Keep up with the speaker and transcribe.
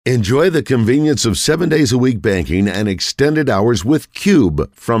Enjoy the convenience of 7 days a week banking and extended hours with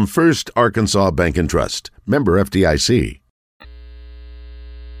Cube from First Arkansas Bank and Trust. Member FDIC.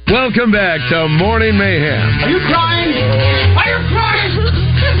 Welcome back to Morning Mayhem. Are you crying? Are you crying?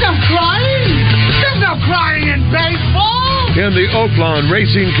 There's no crying. There's no crying in baseball. In the Oaklawn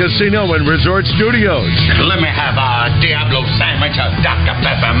Racing Casino and Resort Studios. Let me have a Diablo sandwich, a Dr.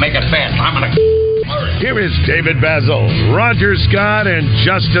 Pepper, make it fast. I'm gonna... Here is David Basil, Roger Scott, and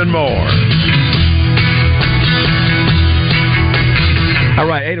Justin Moore. All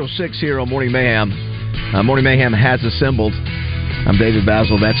right, 8:06 here on Morning Mayhem. Morning Mayhem has assembled. I'm David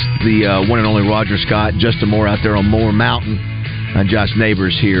Basil. That's the one and only Roger Scott. Justin Moore out there on Moore Mountain. Josh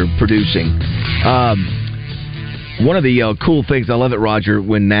Neighbors here producing. One of the cool things, I love it, Roger,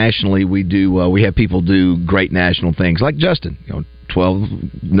 when nationally we have people do great national things, like Justin.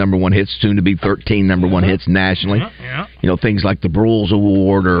 12 number one hits, soon to be 13 number one hits nationally. Yeah. Things like the Brules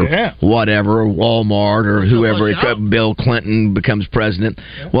Award or whatever, or Walmart or whoever, Bill Clinton becomes president.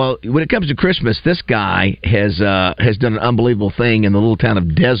 Yeah. Well, when it comes to Christmas, this guy has done an unbelievable thing in the little town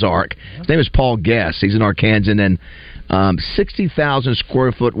of Des Arc. His name is Paul Guess. He's an Arkansan, and 60,000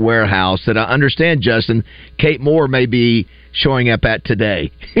 square foot warehouse that I understand, Justin, Kate Moore may be showing up at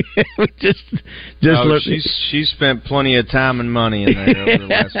today. She's spent plenty of time and money in there over the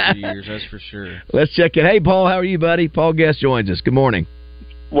last few years, that's for sure. Let's check it. Hey, Paul, how are you, buddy? Paul Guest joins us. Good morning.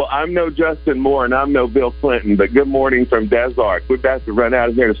 Well, I'm no Justin Moore, and I'm no Bill Clinton, but good morning from Des Arc. We're about to run out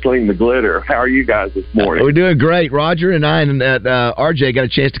of here to sling the glitter. How are you guys this morning? We're doing great. Roger and I and RJ got a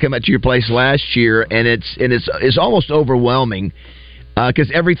chance to come out to your place last year, and it's almost overwhelming.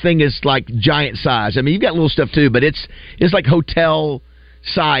 Because everything is like giant size. I mean, you've got little stuff too, but it's like hotel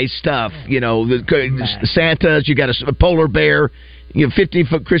size stuff. The Santas. You got a polar bear.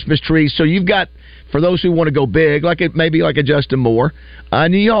 15-foot Christmas trees. So you've got, for those who want to go big, maybe like a Justin Moore,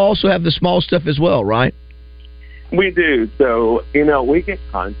 and you also have the small stuff as well, right? We do. So we get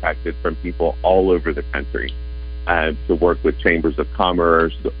contacted from people all over the country to work with chambers of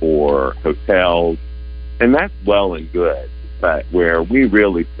commerce or hotels, and that's well and good. But where we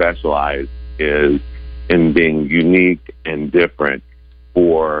really specialize is in being unique and different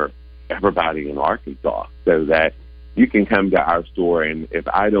for everybody in Arkansas, so that you can come to our store, and if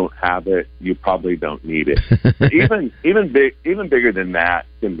I don't have it, you probably don't need it. even bigger than that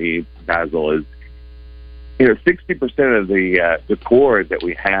to me, Basil, is 60% of the decor that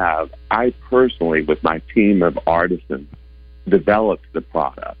we have, I personally, with my team of artisans, developed the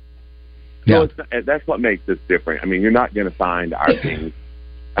product. So that's what makes us different. I mean, you're not going to find our things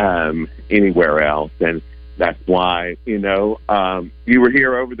anywhere else, and that's why, you were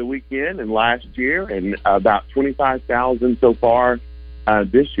here over the weekend and last year, and about 25,000 so far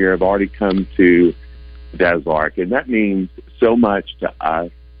this year have already come to Des Arc, and that means so much to us,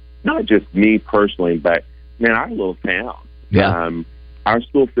 not just me personally, but, man, our little town. Yeah. Our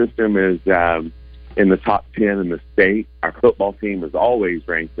school system is in the top 10 in the state. Our football team is always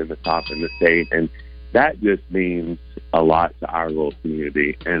ranked in the top in the state, and that just means a lot to our little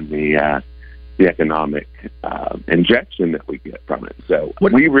community and the economic injection that we get from it. So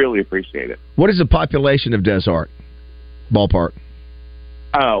we really appreciate it. What is the population of Des Arc? Ballpark.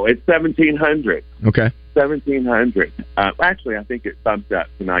 Oh, it's 1,700. Okay. 1,700. Actually, I think it bumped up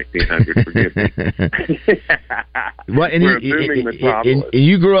to 1,900. Forgive me. We're assuming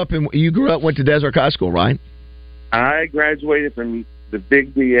Metropolis. Went to Des Arc High School, right? I graduated from the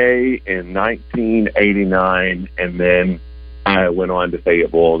Big BA in 1989, and then I went on to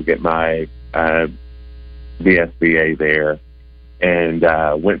Fayetteville to get my BSBA there, and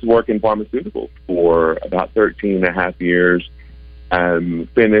went to work in pharmaceuticals for about 13 and a half years.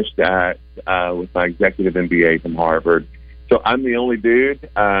 Finished with my executive MBA from Harvard. So I'm the only dude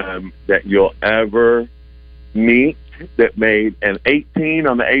that you'll ever meet that made an 18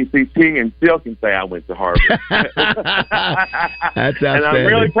 on the ACT and still can say I went to Harvard. That's outstanding. And I'm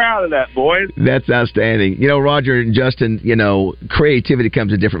really proud of that, boys. That's outstanding. Roger and Justin, creativity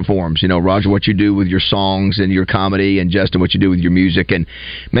comes in different forms. Roger, what you do with your songs and your comedy, and Justin, what you do with your music. And,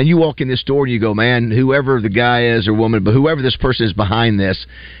 man, you walk in this store and you go, man, whoever the guy is or woman, but whoever this person is behind this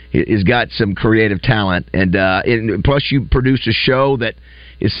has got some creative talent. And plus you produce a show that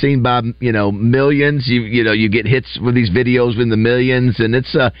is seen by millions. You get hits with these videos in the millions, and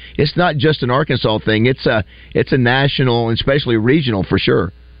it's not just an Arkansas thing. It's a national and especially regional for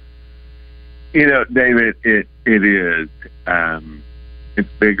sure. David, it is. It's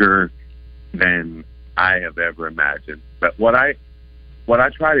bigger than I have ever imagined. But what I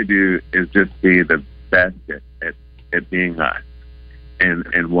try to do is just be the best at being us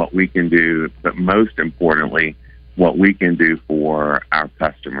and what we can do. But most importantly, what we can do for our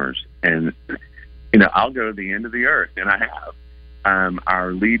customers. And, I'll go to the end of the earth, and I have.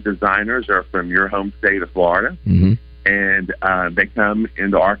 Our lead designers are from your home state of Florida, and they come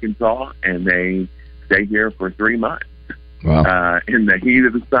into Arkansas, and they stay here for 3 months. Wow. In the heat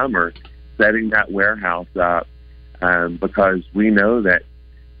of the summer, setting that warehouse up, because we know that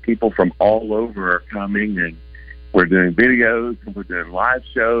people from all over are coming, and we're doing videos, and we're doing live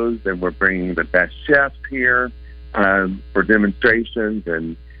shows, and we're bringing the best chefs here for demonstrations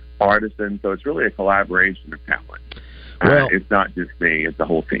and artisans. So it's really a collaboration of talent. Well, it's not just me; it's the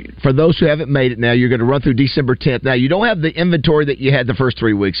whole team. For those who haven't made it now, you're going to run through December 10th. Now, you don't have the inventory that you had the first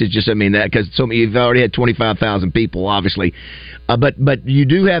 3 weeks. It's just, that because you've already had 25,000 people, obviously. But you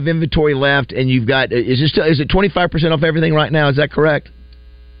do have inventory left, and you've got. Is it 25% off everything right now? Is that correct?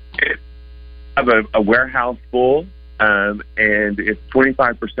 I have a warehouse full, and it's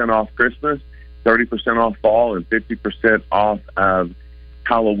 25% off Christmas, 30% off fall, and 50% off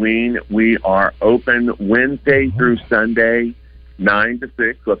Halloween. We are open Wednesday through Sunday, 9 to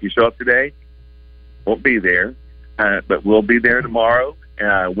 6. So if you show up today, won't be there, but we'll be there tomorrow,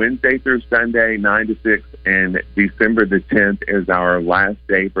 Wednesday through Sunday, 9 to 6. And December the 10th is our last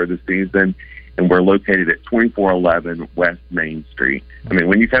day for the season, and we're located at 2411 West Main Street.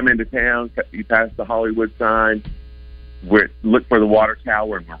 When you come into town, you pass the Hollywood sign, look for the water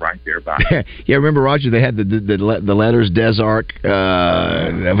tower, and we're right there by it. Yeah, remember, Roger, they had the letters Desark.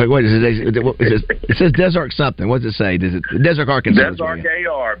 What is it? It says Desark something. What does it say? Does it Desark, Arkansas? Desark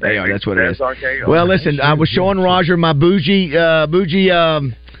AR, baby. AR, that's what it is. Desark AR. Well, listen, I was showing Roger my bougie.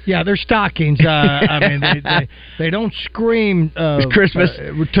 Yeah, they're stockings. They don't scream Christmas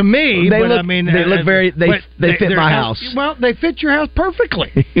to me. They look very. They fit my house. Well, they fit your house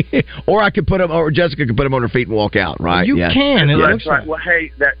perfectly. Or I could put them, or Jessica could put them on her feet and walk out. Right? You can. That's right. Well,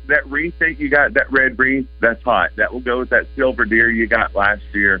 hey, that wreath that you got, that red wreath, that's hot. That will go with that silver deer you got last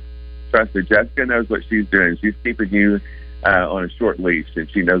year. Trust me, Jessica knows what she's doing. She's keeping you on a short leash, and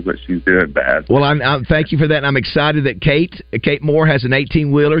she knows what she's doing best. Well, I'm thank you for that, and I'm excited that Kate Moore has an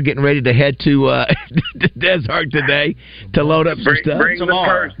 18-wheeler getting ready to head to Desark today to load up some stuff. Bring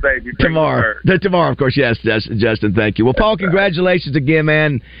tomorrow. The purse, baby. Tomorrow, of course, yes, Justin, thank you. Well, Paul, congratulations again,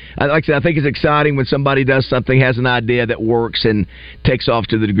 man. Like I said, I think it's exciting when somebody does something, has an idea that works, and takes off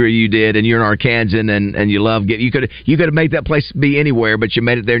to the degree you did, and you're an Arkansan, and you love you could have made that place be anywhere, but you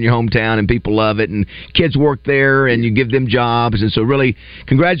made it there in your hometown, and people love it, and kids work there, and you give them jobs, and so really,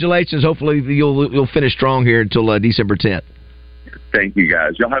 congratulations. Hopefully, you'll finish strong here until December 10th. Thank you,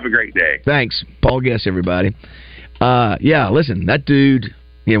 guys. Y'all have a great day. Thanks, Paul Guess, everybody. Listen, that dude.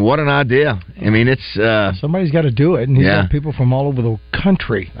 Yeah, what an idea! It's somebody's got to do it, and he's got people from all over the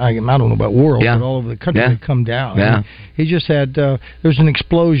country. I don't know about world, but all over the country that come down. Yeah. He just had there's an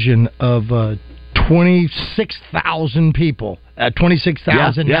explosion of 26,000 people,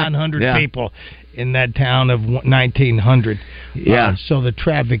 26,900 people in that town of 1,900. Yeah. So the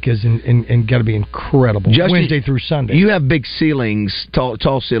traffic is got to be incredible. Justin, Wednesday through Sunday. You have big ceilings,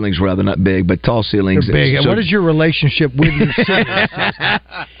 tall ceilings rather, not big, but tall ceilings. They're big. And what is your relationship with your ceilings?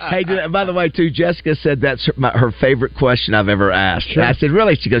 Hey, by the way, too, Jessica said that's her favorite question I've ever asked. Sure. I said,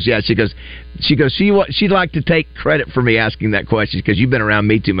 really? She goes, yeah. She goes, she'd like to take credit for me asking that question because you've been around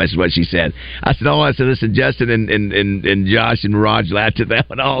me too much, is what she said. I said, listen, Justin and Josh and Raj laughed at that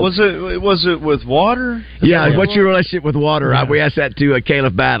one. Was it with water? Yeah, what's your relationship with water? We asked that to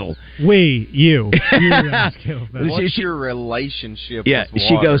Caleb Battle. You What's your relationship with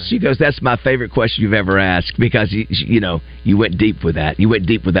water? She goes, that's my favorite question you've ever asked because, you went deep with that. You went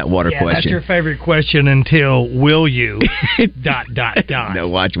deep with that water question. That's your favorite question until will you ... No,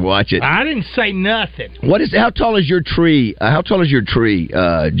 watch it. I didn't say nothing. How tall is your tree?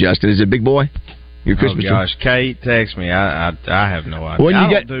 Justin? Is it a big boy? Your Christmas tree? Kate texts me. I have no idea. I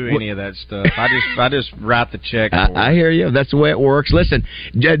don't do any of that stuff. I just write the check. I hear you. That's the way it works. Listen,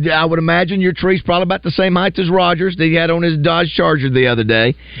 I would imagine your tree's probably about the same height as Roger's that he had on his Dodge Charger the other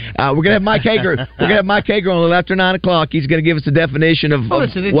day. We're gonna have Mike Hager. We're gonna have Mike Hager on a little after 9 o'clock. He's gonna give us a definition of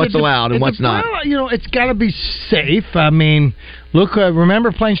what's allowed and what's not. It's got to be safe. Look,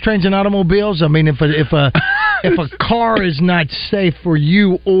 remember Planes, Trains, and Automobiles? If a car is not safe for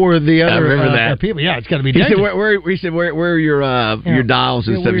you or the other people, it's got to be dangerous. He said, where are your dials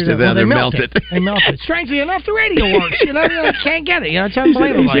and stuff? He said, they melted. They melted. Strangely enough, the radio works. You can't get it. It's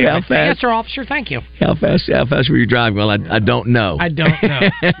unbelievable. How fast? Yes, sir, officer. Thank you. How fast were you driving? Well, I don't know. I don't know.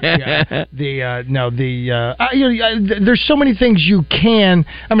 There's so many things you can.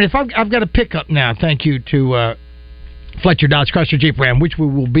 If I've got a pickup now, thank you to Fletcher Dodge Chrysler Jeep Ram, which we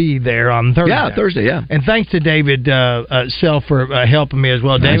will be there on Thursday. Yeah, Thursday, yeah. And thanks to David Self for helping me as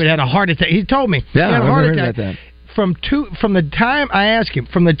well. Nice. David had a heart attack. He told me he had a heart attack. from the time I asked him,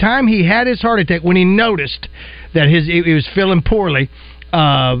 from the time he had his heart attack, when he noticed that he was feeling poorly,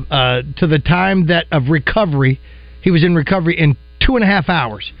 to the time of recovery, he was in recovery in 2.5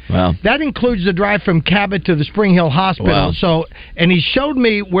 hours. Wow. That includes the drive from Cabot to the Spring Hill Hospital. Wow. So, and he showed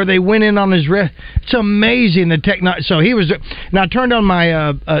me where they went in on his wrist. It's amazing the technology. So he was. And I turned on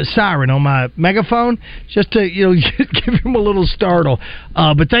my siren on my megaphone just to give him a little startle.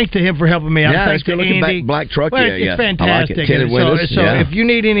 But thanks to him for helping me out. Yeah, thanks it's good looking Andy. black truck. Well, It's fantastic. I like it. Tinted windows. So if you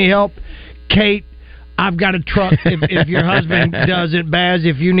need any help, Kate, I've got a truck. If your husband doesn't, Baz,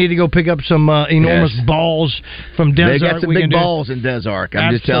 if you need to go pick up some enormous balls from Des Arc, they got some big balls in Des Arc.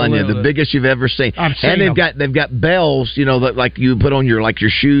 I'm just telling you, the biggest you've ever seen. And they've got bells, that like you put on your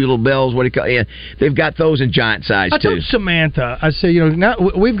shoe, little bells. What do you call it? Yeah, they've got those in giant size too. I told Samantha, I said, now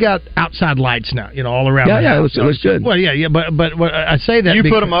we've got outside lights now, all around. Yeah, it looks good. Well, yeah, but I say that you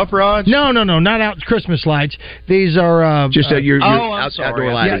put them up, Raj? No, not out Christmas lights. These are just your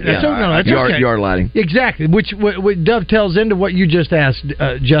outdoor lighting. That's yard lighting. Exactly, which dovetails into what you just asked,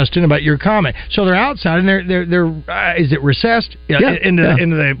 Justin, about your comment. So they're outside and they're is it recessed into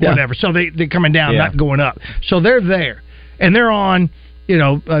the whatever? So they're coming down, not going up. So they're there and they're on,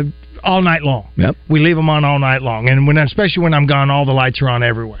 all night long. Yep. We leave them on all night long, and especially when I'm gone, all the lights are on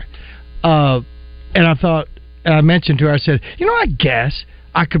everywhere. And I mentioned to her, I said, I guess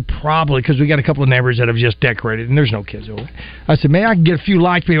I could probably, because we got a couple of neighbors that have just decorated, and there's no kids over. I said, man, I can get a few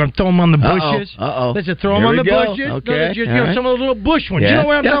lights, maybe I'll throw them on the bushes. Let's just throw them on the bushes. Okay. Some of those little bush ones. Yeah. You know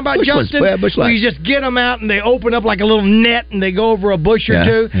what I'm talking about, bush Justin? Ones. Bush lights. You just get them out, and they open up like a little net, and they go over a bush or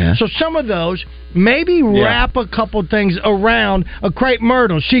two. Yeah. So some of those, maybe wrap a couple things around a crepe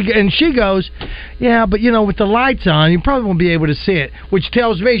myrtle. She goes, yeah, but with the lights on, you probably won't be able to see it, which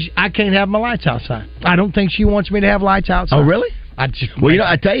tells me I can't have my lights outside. I don't think she wants me to have lights outside. Oh, really? I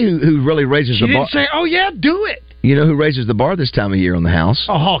tell you who really raises the bar. She didn't say, "Oh yeah, do it." You know who raises the bar this time of year on the house?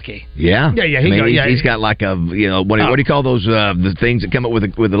 Oh, Hawkeye. Yeah. He's got like a what do you call those the things that come up with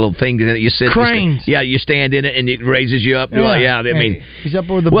a little thing that you sit. Cranes. You stand in it and it raises you up. He's up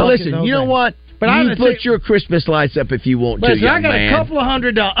over the. Well, bucket. listen, you know what? But you put your Christmas lights up if you want to. I got a couple of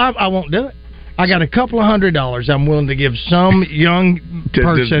 $100. I won't do it. I got a couple of $100 I'm willing to give some young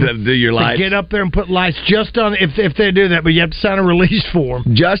person to do your lights. To get up there and put lights just on if they do that, but you have to sign a release form.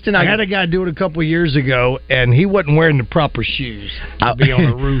 Justin, I had a guy do it a couple of years ago, and he wasn't wearing the proper shoes to be on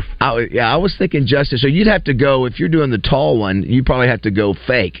a roof. I was thinking, Justin. So you'd have to go if you're doing the tall one. You probably have to go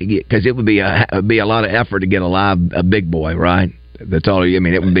fake because it would be a lot of effort to get a big boy, right? That's all. I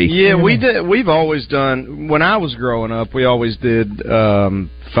mean, it would be. Yeah, we did. We've always done. When I was growing up, we always did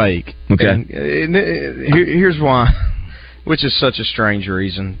fake. Okay. And here's why, which is such a strange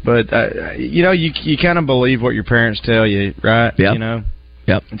reason, but you kind of believe what your parents tell you, right? Yep.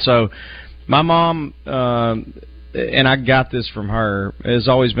 Yep. And so, my mom, and I got this from her, has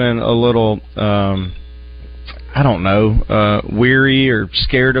always been a little. I don't know, weary or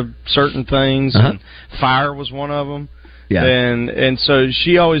scared of certain things, and fire was one of them. Yeah. And so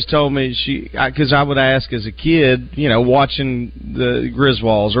she always told me, because I would ask as a kid, watching the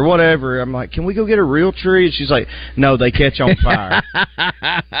Griswolds or whatever, I'm like, can we go get a real tree? And she's like, no, they catch on fire.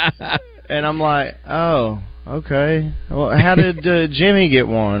 And I'm like, oh, okay. Well, how did Jimmy get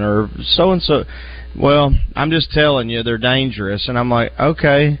one or so-and-so? Well, I'm just telling you, they're dangerous. And I'm like,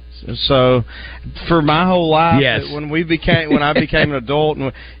 okay. So, for my whole life, when I became an adult,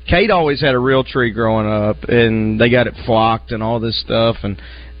 and Kate always had a real tree growing up, and they got it flocked and all this stuff, and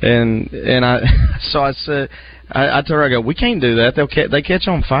I said, I told her, I go, we can't do that. They catch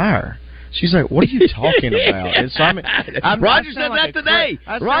on fire. She's like, what are you talking about? And so Roger said that today.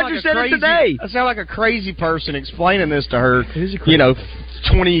 Roger said it today. I sound like a crazy person explaining this to her,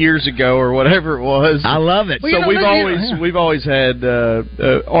 20 years ago or whatever it was. I love it. So we've always had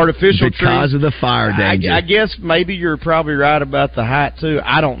artificial trees because of the fire danger. I guess maybe you're probably right about the height too.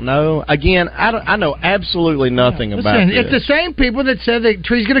 I don't know. Again, I know absolutely nothing about this. It's the same people that said the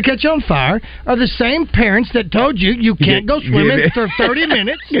tree's going to catch on fire are the same parents that told you can't go swimming for 30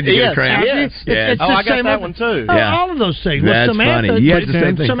 minutes. Yes. I got that one too. All of those things. That's Samantha, funny. You had the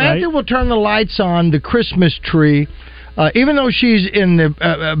same thing, Samantha will turn the lights on the Christmas tree. Even though she's in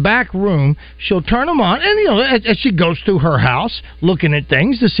the back room, she'll turn them on, and as she goes through her house, looking at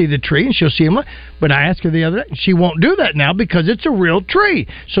things to see the tree, and she'll see them. But I asked her the other day, she won't do that now because it's a real tree,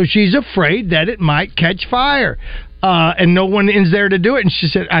 so she's afraid that it might catch fire. And no one is there to do it.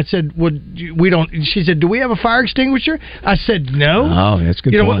 And I said, well, we don't. She said, do we have a fire extinguisher? I said, no. Oh, that's a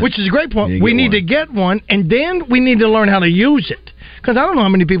good point. Which is a great point. We need to get one, and then we need to learn how to use it. Because I don't know how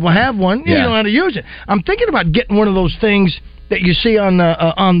many people have one. You don't know how to use it. I'm thinking about getting one of those things that you see on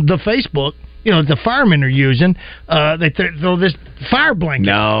the Facebook the firemen are using. They throw this fire blanket.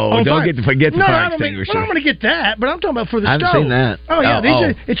 No, don't forget the fire extinguisher. I'm going to get that, but I'm talking about for the stove. I haven't seen that. Oh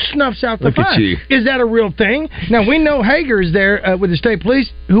yeah, it snuffs out the Look fire. at you. Is that a real thing? Now we know Hager is there with the state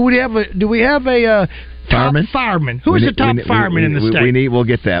police. Who would have? Do we have a fireman? Top fireman? Who is the top fireman in the state? We'll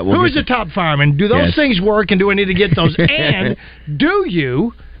get that. Who is the top fireman? Do those things work, and do I need to get those? And do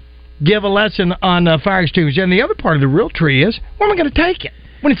you give a lesson on fire extinguisher? And the other part of the real tree is, where am I going to take it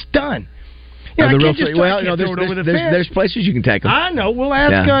when it's done? There's places you can take them. I know. We'll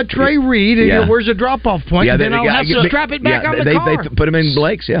ask Trey Reed. Where's the drop-off point? Yeah, then I'll have to strap it back on the car. They put them in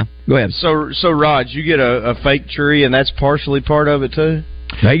Blake's. Yeah, go ahead. So Rod, you get a fake tree, and that's partially part of it too.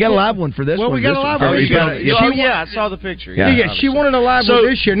 Now you got a live one for this one. Well, we got a live one. I saw the picture. Yeah, she wanted a live one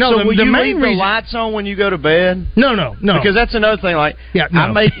this year. No, will the you main leave reason... the lights on when you go to bed? No. Because that's another thing. Like,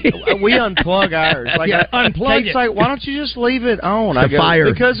 we unplug ours. Like, unplug Kate's like, why don't you just leave it on? The fire.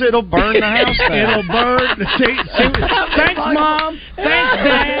 Because it'll burn the house down. It'll burn. Thanks, Mom. Thanks,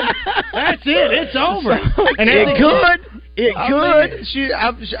 Dad. That's it. It's over. And it could. It could.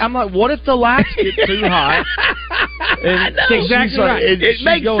 I'm like, what if the lights get too hot? And that's exactly right. It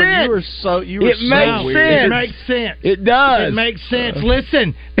makes sense. It makes sense. It does. It makes sense.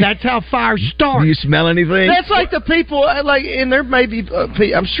 Listen, that's how fires start. Do you smell anything? That's like the people, and there may be,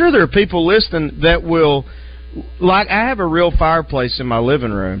 I'm sure there are people listening that will, like, I have a real fireplace in my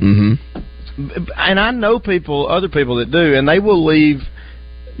living room. Mm-hmm. And I know other people that do, and they will leave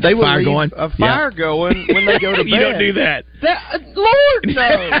a fire going when they go to bed. You don't do that. Lord, no.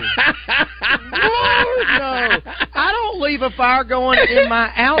 Lord, no. I don't leave a fire going in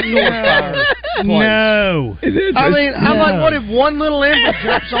my outdoor fireplace. No. I'm like, what if one little ember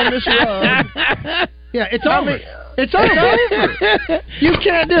jumps on this rug? Yeah, it's over. It's over. You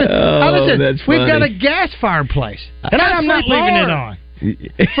can't do it. Listen, that's we've funny. got a gas fireplace, and I'm not leaving it on.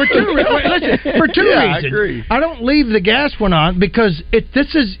 For two reasons. I agree. I don't leave the gas one on because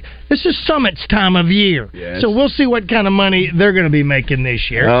this is Summit's time of year. Yes. So we'll see what kind of money they're going to be making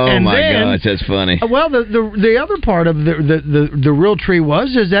this year. Oh, and my gosh, that's funny. Well, the other part of the real tree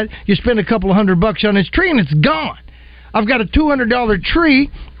is that you spend a couple of $100 on this tree and it's gone. I've got a $200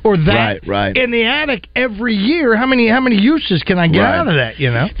 tree or that in the attic every year. How many uses can I get out of that?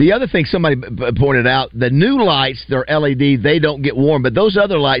 The other thing somebody pointed out: the new lights, they're LED, they don't get warm, but those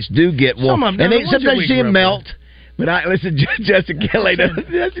other lights do get warm, and sometimes you see them melt. But listen, Justin can't lay down on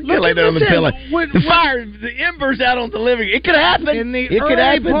the pillow. The fire, the embers out on the living room. It could happen. In the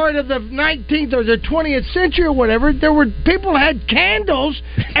early part of the 19th or the 20th century or whatever, there were people had candles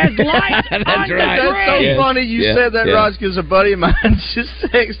as lights on the tree. That's so funny you said that, Ross, because a buddy of mine just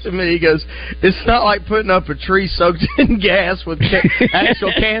texted me. He goes, "It's not like putting up a tree soaked in gas with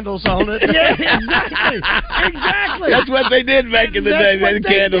actual candles on it." Yeah, exactly. That's what they did back in the day. They had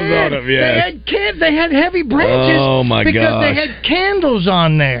candles on them. Yeah, they had heavy branches. Oh my gosh! Because they had candles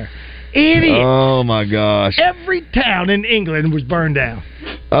on there. Idiot! Oh my gosh! Every town in England was burned down.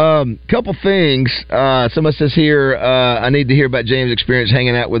 Couple things. Somebody says here, I need to hear about James' experience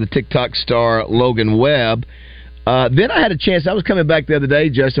hanging out with the TikTok star Logan Webb. Then I had a chance. I was coming back the other day,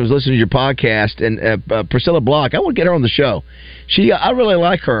 Justin. I was listening to your podcast, and Priscilla Block. I want to get her on the show. I really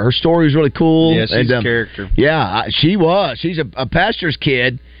like her. Her story is really cool. Yeah, she's a character. Yeah, she was. She's a pastor's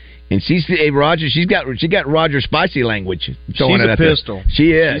kid. And she's Roger. She got Roger's spicy language. She's a pistol.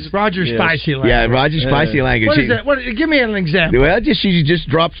 She is. She's Roger's spicy language. Yeah, Roger's spicy language. What is that? Give me an example. Well, she just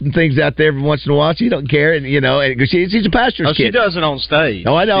drops some things out there every once in a while. She don't care, and she's a pastor's kid. She does it on stage.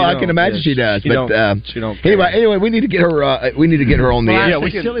 Oh, I know. I can imagine she does. She but don't care. Anyway, we need to get her. We need to get her on the air. Yeah, we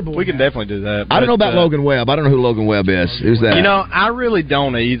can definitely do that. I don't know about Logan Webb. I don't know who Logan Webb is. Who's that? I really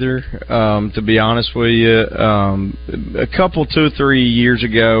don't either. To be honest with you, a couple 2-3 years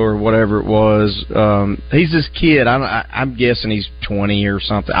ago or whatever it was. He's this kid. I'm guessing he's 20 or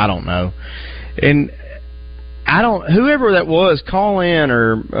something. I don't know. And whoever that was, call in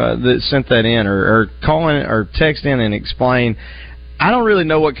or that sent that in, or call in or text in and explain. I don't really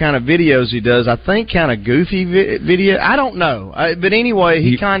know what kind of videos he does. I think kind of goofy video. I don't know. But anyway,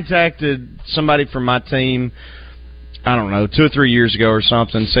 he contacted somebody from my team. I don't know, 2 or 3 years ago or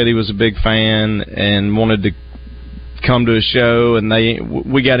something. Said he was a big fan and wanted to come to a show, and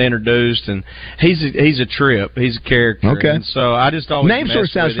we got introduced, and he's a trip. He's a character. Okay. And so I just always name sort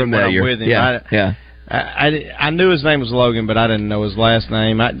of sounds familiar. With him. Yeah. I knew his name was Logan, but I didn't know his last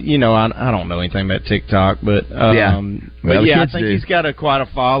name. I don't know anything about TikTok, but I think he's got quite a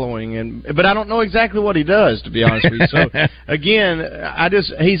following, but I don't know exactly what he does, to be honest with you. So again,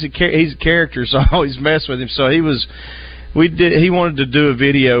 he's a character, so I always mess with him. So he wanted to do a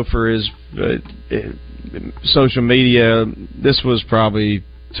video for his social media. This was probably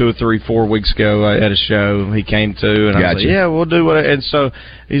 2 or 3, 4 weeks ago at a show he came to, and I was like, yeah, we'll do what. And so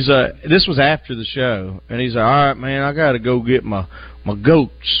he's this was after the show, and he's like, all right, man, I got to go get my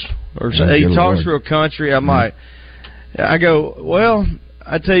goats. Or so, he talks real country. I'm like, I go, well,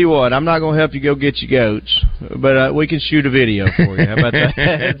 I tell you what, I'm not going to help you go get your goats, but we can shoot a video for you. How about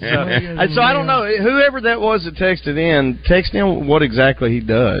that? So I don't know. Whoever that was that texted in, text him what exactly he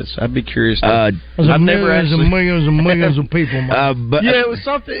does. I'd be curious. I've never actually... millions and millions of people. But it was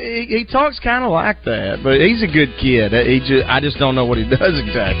something. He talks kind of like that, but he's a good kid. I just don't know what he does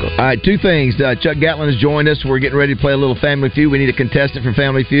exactly. All right, 2 things. Chuck Gatlin has joined us. We're getting ready to play a little Family Feud. We need a contestant for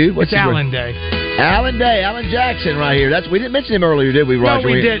Family Feud. It's Alan Day. Alan Jackson right here. We didn't mention him earlier, did we, Roger? No,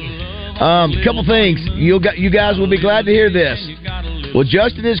 we didn't. Couple things. You guys will be glad to hear this. Well,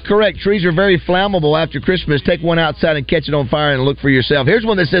 Justin is correct. Trees are very flammable after Christmas. Take one outside and catch it on fire and look for yourself. Here's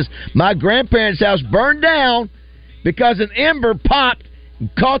one that says, my grandparents' house burned down because an ember popped and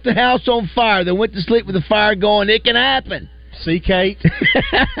caught the house on fire. They went to sleep with the fire going. It can happen. See, Kate?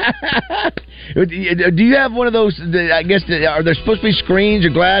 Do you have one of those, I guess, are there supposed to be screens or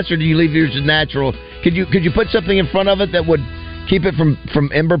glass, or do you leave yours as natural? Could you put something in front of it that would keep it from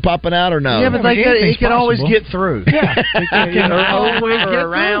ember popping out, or no? Yeah, but it can always get through. Yeah. It can always get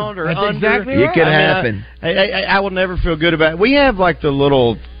around or That's under. Exactly it right. can happen. I will never feel good about it. We have like the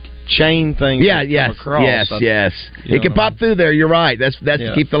little chain thing. Yes. It can pop through there. You're right. That's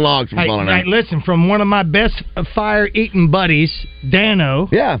to keep the logs from falling out. Hey, listen, from one of my best fire-eating buddies, Dano.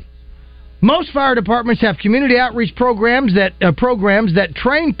 Yeah. Most fire departments have community outreach programs that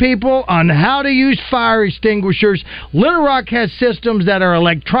train people on how to use fire extinguishers. Little Rock has systems that are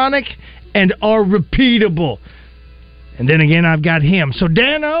electronic and are repeatable. And then again, I've got him. So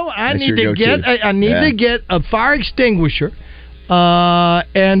Dano, I need to get a fire extinguisher.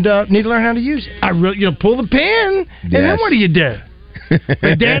 And need to learn how to use it. Pull the pin, and then what do you do?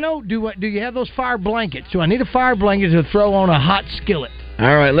 Hey, Dano, do you have those fire blankets? Do I need a fire blanket to throw on a hot skillet?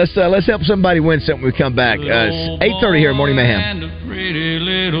 All right, let's help somebody win something when we come back. 8:30 here at Morning Mayhem. And a pretty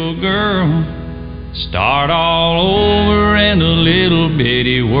little girl start all over in a little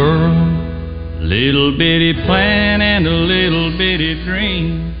bitty world, little bitty plan and a little bitty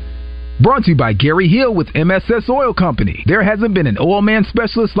dream. Brought to you by Gary Hill with MSS Oil Company. There hasn't been an oil man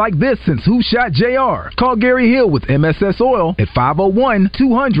specialist like this since Who Shot JR. Call Gary Hill with MSS Oil at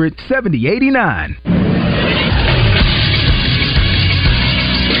 501-200-7089.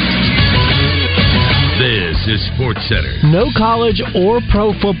 This is Sports Center. No college or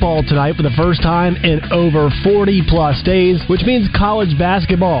pro football tonight for the first time in over 40-plus days, which means college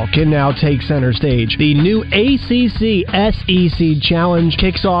basketball can now take center stage. The new ACC-SEC Challenge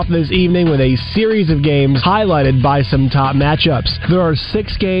kicks off this evening with a series of games highlighted by some top matchups. There are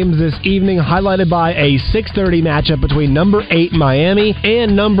 6 games this evening highlighted by a 6:30 matchup between number 8 Miami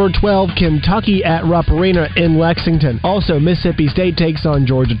and number 12 Kentucky at Rupp Arena in Lexington. Also, Mississippi State takes on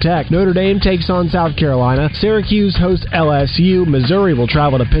Georgia Tech. Notre Dame takes on South Carolina. Syracuse hosts LSU. Missouri will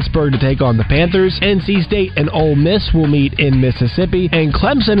travel to Pittsburgh to take on the Panthers. NC State and Ole Miss will meet in Mississippi. And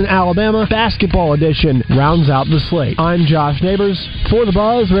Clemson and Alabama basketball edition rounds out the slate. I'm Josh Neighbors for the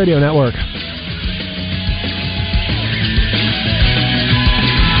Buzz Radio Network.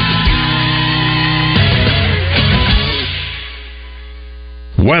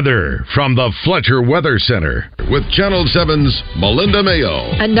 Weather from the Fletcher Weather Center with Channel 7's Melinda Mayo.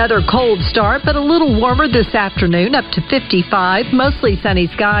 Another cold start, but a little warmer this afternoon, up to 55. Mostly sunny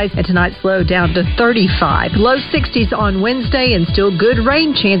skies, and tonight's low down to 35. Low 60s on Wednesday, and still good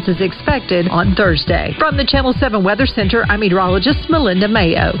rain chances expected on Thursday. From the Channel 7 Weather Center, I'm meteorologist Melinda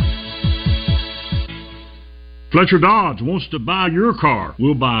Mayo. Fletcher Dodge wants to buy your car.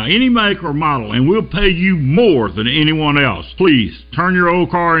 We'll buy any make or model, and we'll pay you more than anyone else. Please, turn your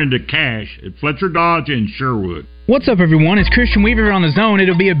old car into cash at Fletcher Dodge in Sherwood. What's up, everyone? It's Christian Weaver on the Zone.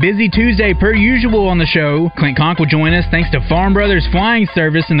 It'll be a busy Tuesday per usual on the show. Clint Conk will join us thanks to Farm Brothers Flying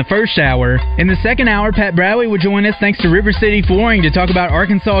Service in the first hour. In the second hour, Pat Bradley will join us thanks to River City Flooring to talk about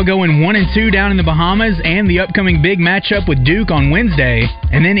Arkansas going 1-2 down in the Bahamas and the upcoming big matchup with Duke on Wednesday.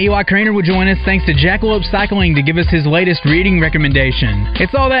 And then Eli Craner will join us thanks to Jackalope Cycling to give us his latest reading recommendation.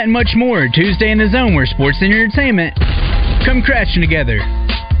 It's all that and much more Tuesday in the Zone, where sports and entertainment come crashing together.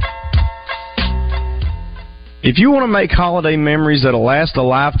 If you want to make holiday memories that'll last a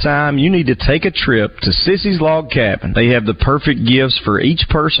lifetime, you need to take a trip to Sissy's Log Cabin. They have the perfect gifts for each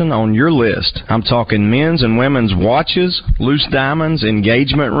person on your list. I'm talking men's and women's watches, loose diamonds,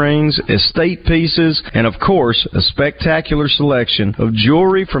 engagement rings, estate pieces, and of course, a spectacular selection of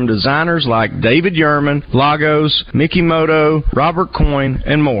jewelry from designers like David Yurman, Lagos, Mikimoto, Robert Coyne,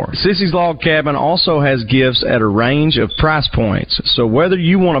 and more. Sissy's Log Cabin also has gifts at a range of price points, so whether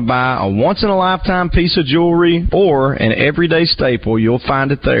you want to buy a once-in-a-lifetime piece of jewelry or an everyday staple, you'll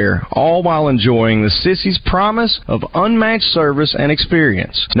find it there, all while enjoying the Sissy's promise of unmatched service and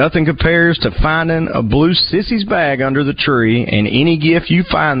experience. Nothing compares to finding a blue Sissy's bag under the tree, and any gift you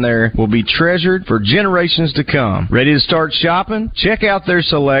find there will be treasured for generations to come. Ready to start shopping? Check out their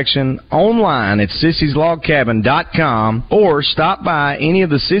selection online at sissyslogcabin.com or stop by any of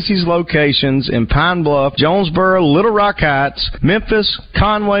the Sissy's locations in Pine Bluff, Jonesboro, Little Rock Heights, Memphis,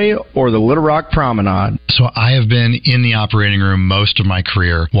 Conway, or the Little Rock Promenade. So I have been in the operating room most of my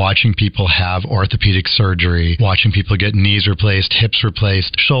career, watching people have orthopedic surgery, watching people get knees replaced, hips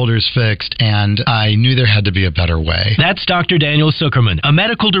replaced, shoulders fixed, and I knew there had to be a better way. That's Dr. Daniel Zuckerman, a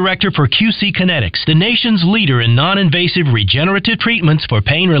medical director for QC Kinetics, the nation's leader in non-invasive regenerative treatments for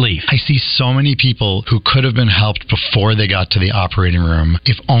pain relief. I see so many people who could have been helped before they got to the operating room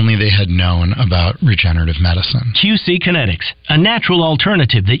if only they had known about regenerative medicine. QC Kinetics, a natural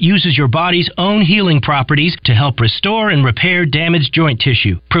alternative that uses your body's own healing properties to help restore and repair damaged joint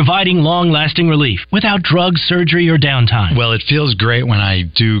tissue, providing long-lasting relief without drugs, surgery, or downtime. Well, it feels great when I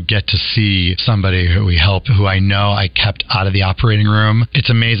do get to see somebody who we help, who I know I kept out of the operating room. It's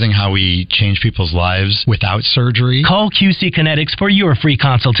amazing how we change people's lives without surgery. Call QC Kinetics for your free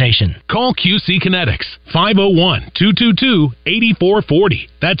consultation. Call QC Kinetics, 501-222-8440.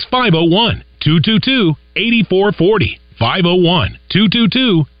 That's 501-222-8440.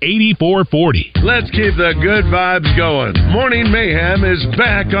 501-222-8440. Let's keep the good vibes going. Morning Mayhem is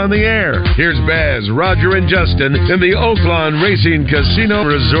back on the air. Here's Baz, Roger, and Justin in the Oaklawn Racing Casino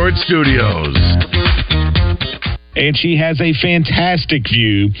Resort Studios. And she has a fantastic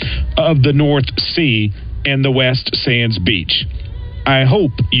view of the North Sea and the West Sands Beach. I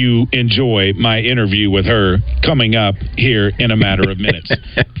hope you enjoy my interview with her coming up here in a matter of minutes.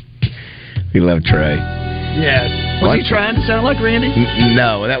 We love Trey. Yes. Was he trying to sound like Randy?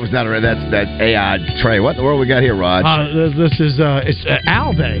 No, that was not a. That's that AI Trey. What in the world we got here, Rod? This is it's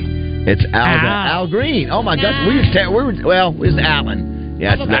Al Day. It's Al Green. Oh my gosh, it's Alan.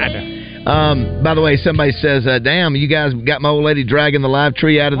 Yeah, it's not. By the way, somebody says, "Damn, you guys got my old lady dragging the live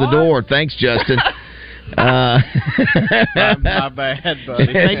tree out of the door." Thanks, Justin. My bad,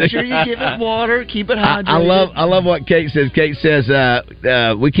 buddy. Make sure you give it water. Keep it hydrated. I love what Kate says. Kate says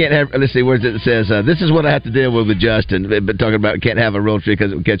we can't have. Let's see, where's it? It says this is what I have to deal with Justin. But talking about can't have a real tree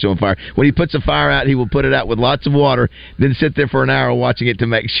because it will catch on fire. When he puts a fire out, he will put it out with lots of water, then sit there for an hour watching it to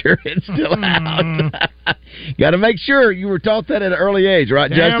make sure it's still out. Got to make sure. You were taught that at an early age, right,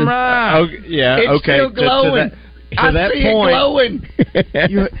 Damn Justin? Right. Oh, yeah. It's okay. still glowing. To that point, glowing.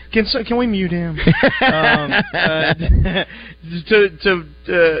 Can we mute him?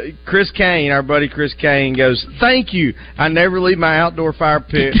 To Chris Kane, our buddy Chris Kane goes, "Thank you. I never leave my outdoor fire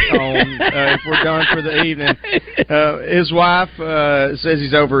pit on if we're done for the evening." His wife says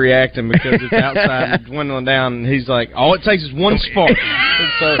he's overreacting because it's outside and dwindling down, and he's like, "All it takes is one spark."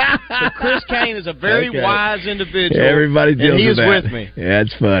 so Chris Kane is a very wise individual. Everybody deals and he with is that. with me. Yeah,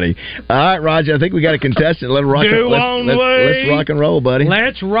 it's funny. All right, Roger. I think we got a contestant. Let's rock and roll, buddy.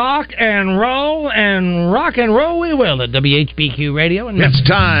 Let's rock and roll we will at WHBQ Radio. And It's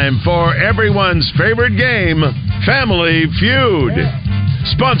time for everyone's favorite game, Family Feud.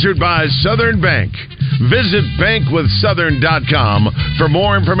 Sponsored by Southern Bank. Visit bankwithsouthern.com for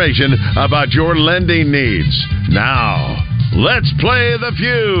more information about your lending needs. Now, let's play the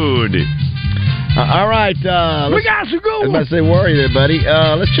feud. All right. We got to go. I was about to say, worry there, buddy.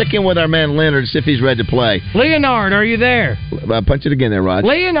 Let's check in with our man Leonard, see if he's ready to play. Leonard, are you there? Punch it again there, Rod.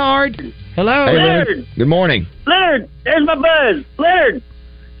 Leonard. Hello. Hey, Leonard. Good morning. Leonard, there's my buzz. Leonard.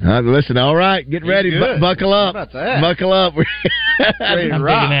 Listen, all right. Get ready. Buckle up. How about that? Buckle up.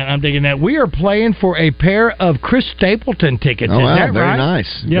 I'm digging that. We are playing for a pair of Chris Stapleton tickets. Oh, is wow. that Very right?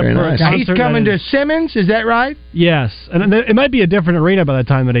 nice. Yep, very nice. He's coming to Simmons. Is that right? Yes, and it might be a different arena by the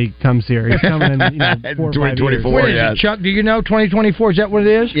time that he comes here. He's coming in 4 or 5 years. What is it, Chuck? Do you know 2024? Is that what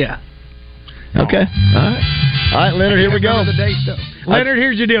it is? Yeah. Okay. All right, Leonard, here we go. Leonard,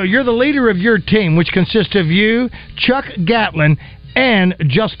 here's the deal. You're the leader of your team, which consists of you, Chuck Gatlin, and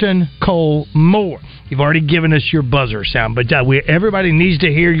Justin Cole Moore. You've already given us your buzzer sound, but everybody needs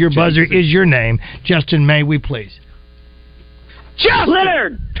to hear your buzzer is your name. Justin, may we please? Justin!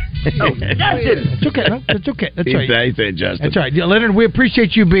 Leonard! Oh, Justin! It's okay. No, it's okay. That's He right. said Justin. That's right. Leonard, we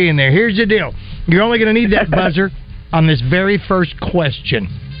appreciate you being there. Here's the deal. You're only going to need that buzzer on this very first question.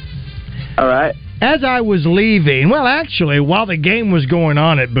 All right. As I was leaving, well, actually, while the game was going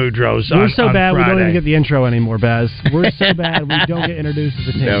on at Boudreaux's, We're so on bad Friday. we don't even get the intro anymore, Baz. We're so bad we don't get introduced as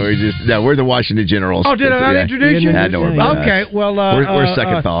a team. No, we're the Washington Generals. Oh, did I not introduce you? I know about Okay, well, we're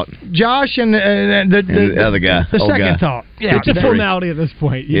second thought. Josh and the other guy, the old second guy. thought. Yeah, It's a formality at this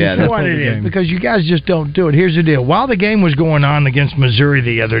point. That's what it is, because you guys just don't do it. Here's the deal. While the game was going on against Missouri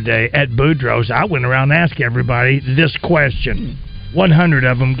the other day at Boudreaux's, I went around and asked everybody this question. 100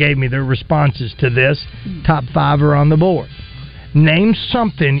 of them gave me their responses to this. Top 5 are on the board. Name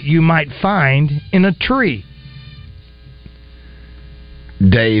something you might find in a tree.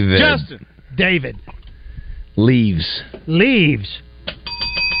 David. Justin. David. Leaves.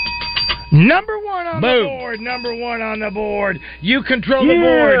 Number 1 on the board. Number 1 on the board. You control the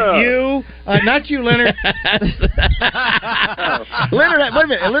board. You, not you, Leonard. Leonard, wait a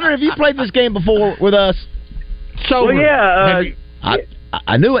minute. Leonard, have you played this game before with us? Sober. Well, yeah.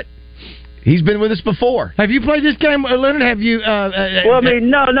 I knew it. He's been with us before. Have you played this game, Leonard? Have you? Well, I mean,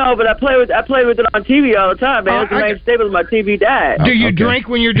 no, but I play with it on TV all the time, man. That's the main staple of my TV diet. Do you drink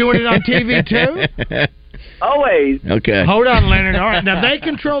when you're doing it on TV too? Always. Okay. Hold on, Leonard. All right, now they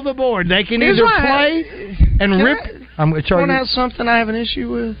control the board. They can either play and rip. I'm sorry. Want to have something I have an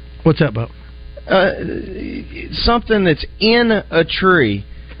issue with? What's that, Bob? Something that's in a tree.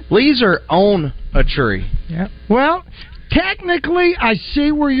 Leaves are on a tree. Yeah. Well, technically, I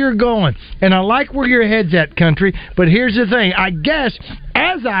see where you're going, and I like where your head's at, country. But here's the thing: I guess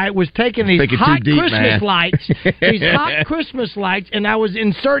as I was taking these hot Christmas lights, and I was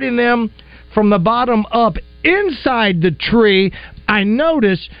inserting them from the bottom up inside the tree, I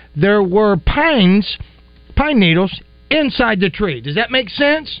noticed there were pine needles inside the tree. Does that make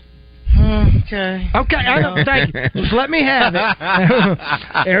sense? Okay. I don't thank you. Just let me have it.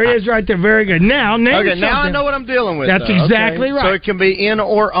 There it is right there. Very good. Now, name okay, something. now I know what I'm dealing with. That's exactly right. So it can be in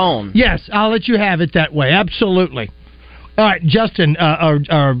or on. Yes, I'll let you have it that way. Absolutely. All right, Justin,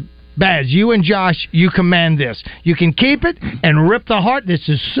 or Baz, you and Josh, you command this. You can keep it and rip the heart. This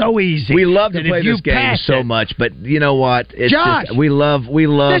is so easy. We love to play this game so much, but you know what? It's Josh, we love.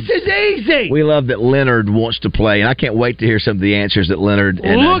 This is easy. We love that Leonard wants to play, and I can't wait to hear some of the answers that Leonard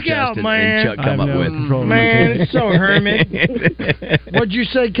and Look Justin out, man. and Chuck come up with. Man, it's so hermit. What'd you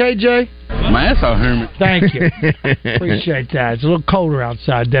say, KJ? Man, it's so hermit. Thank you. Appreciate that. It's a little colder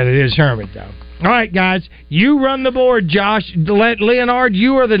outside than it is hermit, though. All right, guys, you run the board, Josh. Leonard,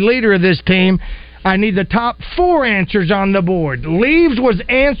 you are the leader of this team. I need the top 4 answers on the board. Leaves was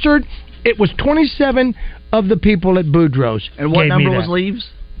answered. It was 27 of the people at Boudreaux's. And what number was Leaves?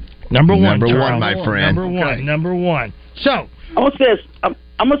 Number 1, Number Charles. 1, my friend. Number one. So I'm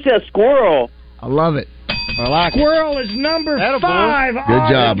gonna say a squirrel. I love it. I like squirrel is number 5 Good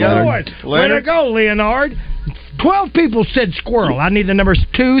on job, the board. Way to go, Leonard. 12 people said squirrel. I need the numbers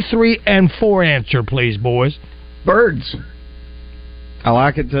 2, 3, and 4 answer, please, boys. Birds. I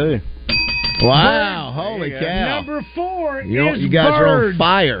like it too. Wow! Holy cow! Number 4 is you guys are on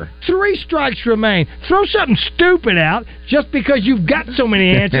fire. 3 strikes remain. Throw something stupid out just because you've got so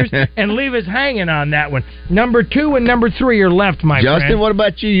many answers and leave us hanging on that one. Number 2 and number 3 are left, my friend. Justin, what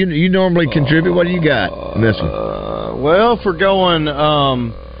about you? You normally contribute. What do you got in this one? Well, if we're going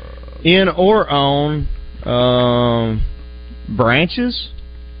in or on, branches.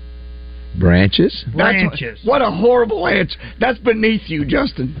 Branches? What a horrible answer. That's beneath you,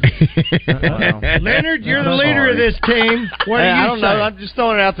 Justin. Leonard, you're the leader of this team. What do you I don't say? know. I'm just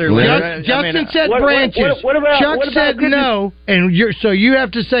throwing it out there. Justin said branches. What about Chuck said Christmas? no, and so you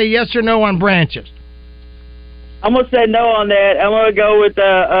have to say yes or no on branches. I'm gonna say no on that. I'm gonna go with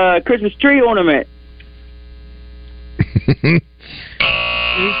Christmas tree ornament.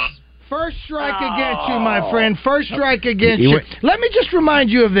 First strike against you, my friend. First strike against you. Let me just remind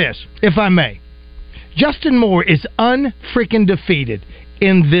you of this, if I may. Justin Moore is unfreaking defeated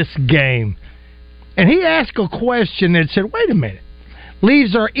in this game. And he asked a question that said, wait a minute.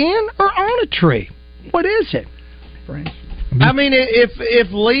 Leaves are in or on a tree? What is it? I mean,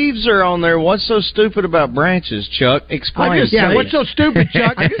 if leaves are on there, what's so stupid about branches, Chuck? Explain. What's so stupid,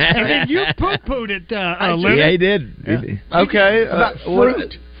 Chuck? And then you poo-pooed it, Leonard. Yeah, he did. Yeah. Okay. About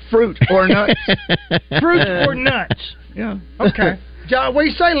fruit or nuts. Fruit or nuts. Yeah. Okay. John, what do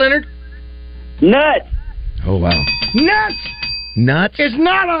you say, Leonard? Nuts. Oh, wow. Nuts. Nuts? It's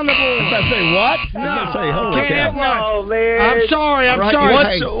not on the board. I was about to say, what? No. I was about to say, holy Can't cow. have nuts. Oh, man. I'm sorry.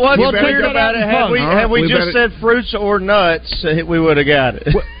 What's we'll weird figure about it? Had we just said fruits or nuts, we would have got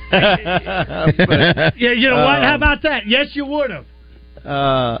it. Yeah, you know what? How about that? Yes, you would have.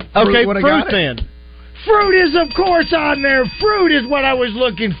 Okay, fruit then. Fruit is, of course, on there. Fruit is what I was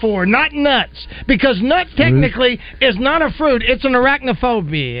looking for, not nuts. Because nut technically is not a fruit. It's an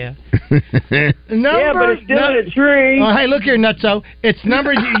arachnophobia. Yeah, but it's still in a tree. Oh, hey, look here, Nutso. It's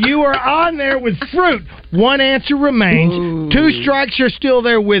number. You are on there with fruit. One answer remains. Ooh. 2 strikes are still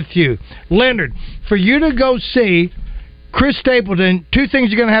there with you. Leonard, for you to go see Chris Stapleton, 2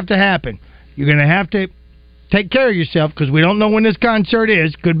 things are going to have to happen. You're going to have to take care of yourself because we don't know when this concert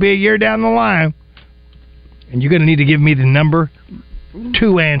is. Could be a year down the line. And you're going to need to give me the number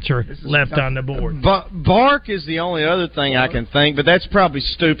 2 answer left on the board. Bark is the only other thing I can think, but that's probably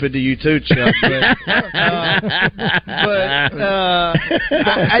stupid to you too, Chuck.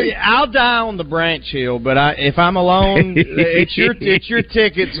 I'll die on the branch hill. But if I'm alone, it's your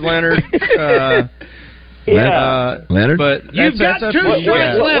tickets, Leonard. Leonard, but you've got 2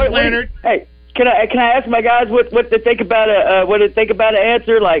 strikes left, Leonard. Hey. Can I ask my guys what they think about an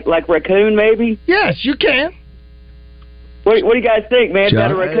answer like raccoon maybe? Yes, you can. What do you guys think, man? About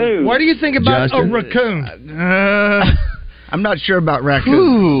a raccoon? What do you think about a raccoon? I'm not sure about raccoon.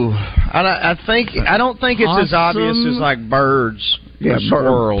 Ooh, I don't think it's as obvious as like birds, or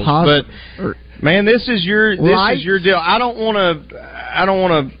squirrels. But man, this is your deal. I don't want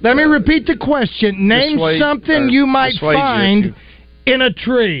to. Let me repeat the question. Name something you might find in a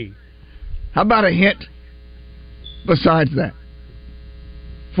tree. How about a hint besides that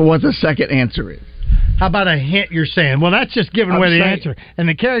for what the second answer is? How about a hint you're saying? Well, that's just giving away the answer. And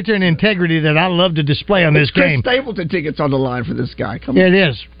the character and integrity that I love to display on this game. Chris Stapleton tickets on the line for this guy. Come on. It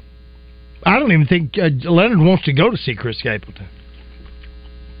is. I don't even think Leonard wants to go to see Chris Stapleton.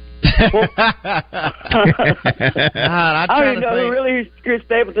 I don't even know who really Chris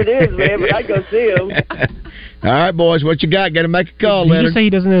Stapleton is, man, but I'd go see him. All right, boys, what you got? Got to make a call, Did Leonard. you just say he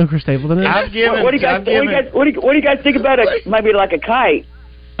doesn't know who Chris Stapleton is? What do you guys think about maybe like a kite?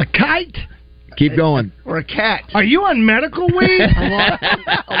 A kite? Keep going. Or a cat. Are you on medical weed?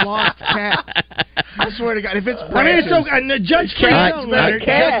 A lost cat. I swear to God, if it's branches. Judge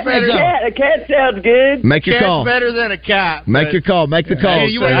A cat sounds good. Make your call. Cat's better than a cat. Make your call. Make the call.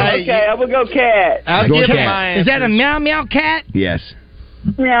 Okay, I'm going to go cat. I'll give him my answer. Is that a meow meow cat? Yes.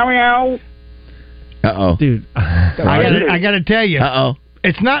 Meow meow. Uh-oh. Dude. I got to tell you. Uh-oh.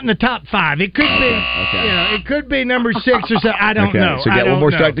 It's not in the top 5. It could be, it could be number 6 or something. I don't know. So you got one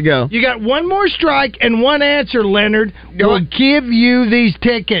more strike to go. You got one more strike and one answer, Leonard. We'll give you these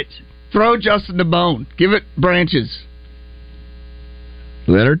tickets. Throw Justin the bone. Give it branches.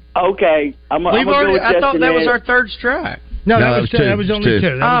 Leonard? Okay. I'm I thought that was our third strike. No, that was 2. That was only 2.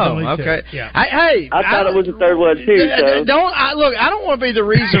 Okay. Yeah. I thought it was the third one too. So. I don't want to be the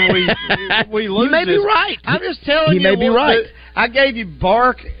reason we lose. You may be right. I'm just telling you. He may be right. I gave you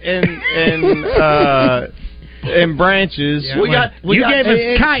bark and branches. Yeah, you gave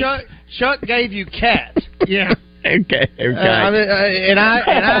us kite. Chuck gave you cat. Yeah. Okay. And I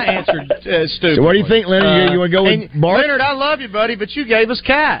answered stupid. So what do you think, Leonard? You want to go with bark? Leonard, I love you, buddy, but you gave us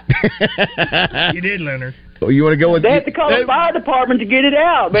cat. You did, Leonard. You want to go with? They have to call the fire department to get it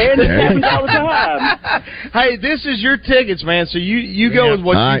out, man. This happens all the time. Hey, this is your tickets, man. So you go with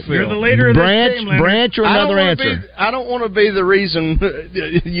what you feel. You're the leader of this team, Leonard. Branch or another answer. I don't want to be the reason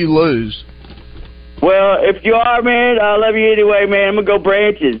you lose. Well, if you are, man, I love you anyway, man. I'm gonna go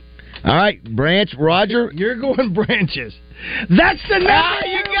branches. All right, branch. Roger, you're going branches. That's the number.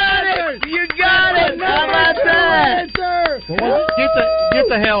 You got it. You got it. How about that? Get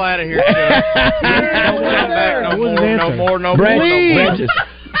the hell out of here. No more. Branches.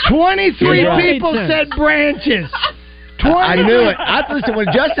 23 people said branches. I knew it. Listen, when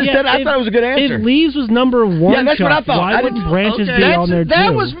Justin said it, I thought it was a good answer. If Leaves was number 1, yeah, that's what I thought. Why wouldn't branches be on there too?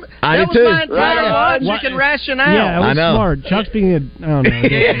 That was my entire logic and rationale. Yeah, it was smart. Chuck's being I don't know.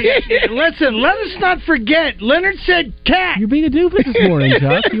 Listen, let us not forget. Leonard said cat. You're being a doofus this morning,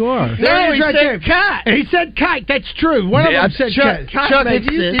 Chuck. You are. No, he said kite. He said kite. That's true. One of them said cat. Chuck,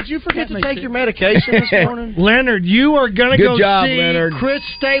 did you forget to take your medication this morning? Leonard, you are going to go see Leonard. Chris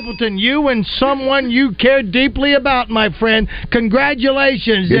Stapleton. You and someone you care deeply about, my friend.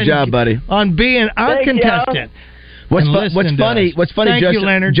 Congratulations. Good job, buddy. On being our contestant. What's funny, Thank Justin, you,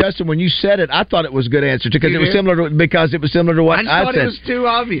 Leonard. Justin, when you said it, I thought it was a good answer because it was similar to what I said. I thought it was too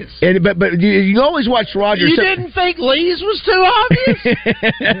obvious. But you always watch Roger. You didn't think Lee's was too obvious?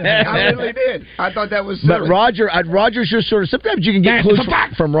 I really did. I thought that was silly. But Roger's just sort of, sometimes you can get clues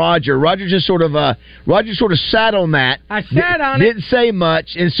from Roger. Roger just sort of sat on that. I sat on it. Didn't say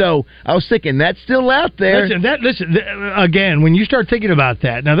much, and so I was thinking that's still out there. Listen, again, when you start thinking about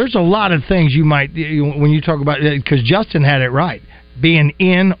that, now there's a lot of things you might when you talk about because Justin had it right. being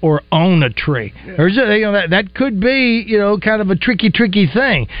in or on a tree. There's that could be kind of a tricky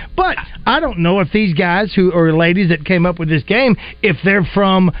thing. But I don't know if these guys or ladies that came up with this game, if they're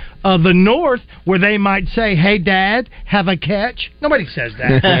from the north, where they might say, "Hey, Dad, have a catch." Nobody says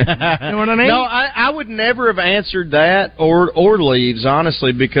that. You know what I mean? No, I would never have answered that or leaves,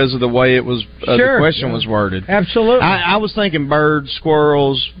 honestly, because of the way it was. The question was worded. Absolutely. I was thinking birds,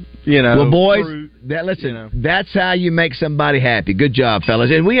 squirrels. Well, boys, fruit, that's how you make somebody happy. Good job, fellas.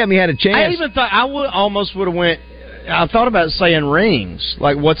 And we haven't had a chance. I even thought almost would have went. I thought about saying rings,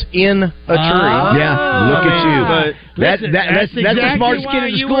 like what's in a tree. Yeah, look at you. But that's the smartest kid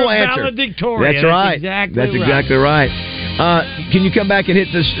in the school answer. That's right. That's exactly right. Can you come back and hit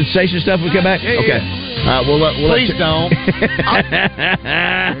the station stuff when we come back? Okay. We'll Please don't.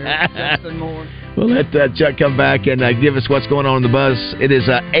 We'll let Chuck come back and give us what's going on in the buzz. It is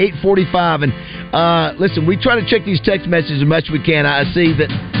 8:45, and listen, we try to check these text messages as much as we can. I see that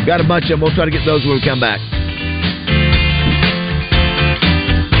got a bunch of them. We'll try to get those when we come back.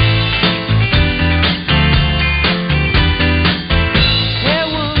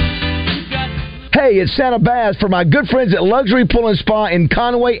 Hey, it's Santa Bass for my good friends at Luxury Pool and Spa in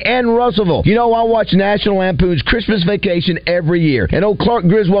Conway and Russellville. You know, I watch National Lampoon's Christmas Vacation every year, and old Clark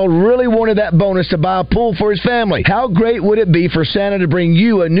Griswold really wanted that bonus to buy a pool for his family. How great would it be for Santa to bring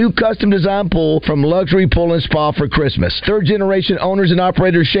you a new custom-designed pool from Luxury Pool and Spa for Christmas? Third-generation owners and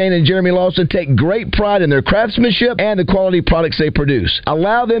operators Shane and Jeremy Lawson take great pride in their craftsmanship and the quality products they produce.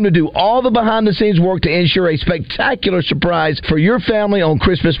 Allow them to do all the behind-the-scenes work to ensure a spectacular surprise for your family on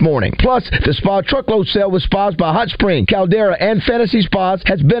Christmas morning. Plus, the spa truckload sale with Spas by Hot Spring, Caldera, and Fantasy Spas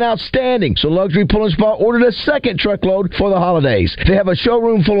has been outstanding, so Luxury Pool and Spa ordered a second truckload for the holidays. They have a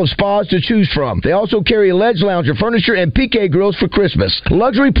showroom full of spas to choose from. They also carry Ledge Lounger furniture and PK grills for Christmas.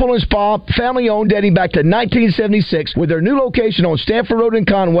 Luxury Pool and Spa, family-owned dating back to 1976, with their new location on Stanford Road in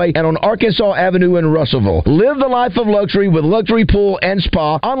Conway and on Arkansas Avenue in Russellville. Live the life of luxury with Luxury Pool and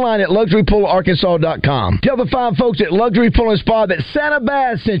Spa, online at luxurypoolarkansas.com. Tell the fine folks at Luxury Pool and Spa that Santa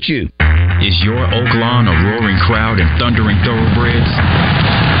Bass sent you. Is your Oak Lawn a roaring crowd and thundering thoroughbreds?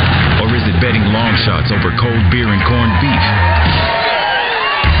 Or is it betting long shots over cold beer and corned beef?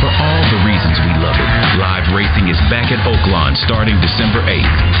 For all the reasons we love it, live racing is back at Oak Lawn starting December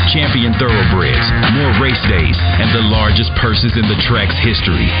 8th. Champion thoroughbreds, more race days, and the largest purses in the track's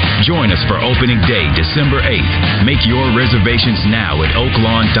history. Join us for opening day, December 8th. Make your reservations now at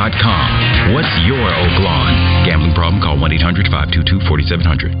oaklawn.com. What's your Oak Lawn? Gambling problem? Call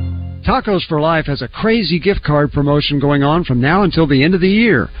 1-800-522-4700. Tacos for Life has a crazy gift card promotion going on from now until the end of the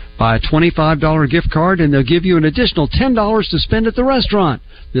year. Buy a $25 gift card and they'll give you an additional $10 to spend at the restaurant.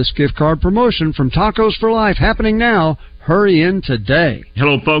 This gift card promotion from Tacos for Life happening now. Hurry in today.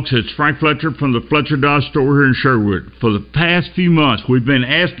 Hello, folks. It's Frank Fletcher from the Fletcher Dodge store here in Sherwood. For the past few months, we've been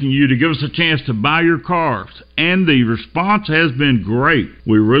asking you to give us a chance to buy your cars, and the response has been great.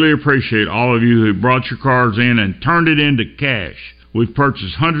 We really appreciate all of you who brought your cars in and turned it into cash. We've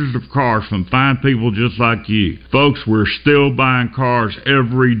purchased hundreds of cars from fine people just like you. Folks, we're still buying cars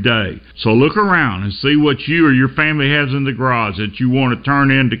every day. So look around and see what you or your family has in the garage that you want to turn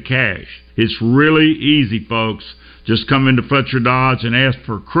into cash. It's really easy, folks. Just come into Fletcher Dodge and ask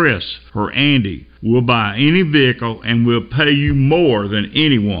for Chris or Andy. We'll buy any vehicle and we'll pay you more than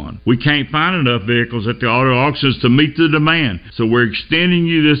anyone. We can't find enough vehicles at the auto auctions to meet the demand, so we're extending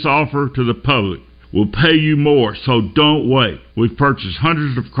you this offer to the public. We'll pay you more, so don't wait. We've purchased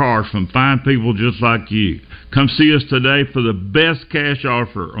hundreds of cars from fine people just like you. Come see us today for the best cash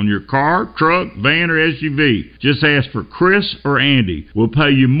offer on your car, truck, van, or SUV. Just ask for Chris or Andy. We'll pay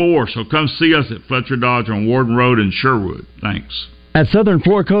you more, so come see us at Fletcher Dodge on Warden Road in Sherwood. Thanks. At Southern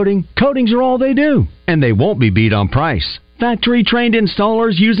Floor Coating, coatings are all they do, and they won't be beat on price. Factory-trained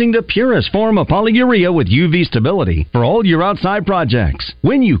installers using the purest form of polyurea with UV stability for all your outside projects.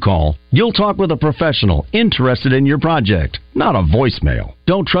 When you call, you'll talk with a professional interested in your project, not a voicemail.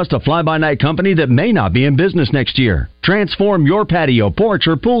 Don't trust a fly-by-night company that may not be in business next year. Transform your patio, porch,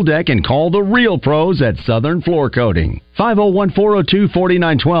 or pool deck and call the real pros at Southern Floor Coating.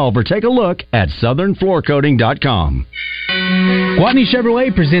 501-402-4912 or take a look at southernfloorcoating.com. Gwatney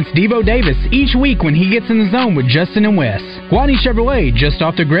Chevrolet presents Devo Davis each week when he gets in the zone with Justin and Wes. Gwatney Chevrolet, just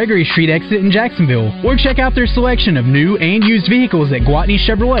off the Gregory Street exit in Jacksonville. Or check out their selection of new and used vehicles at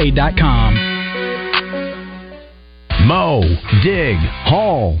GwatneyChevrolet.com. Mow, dig,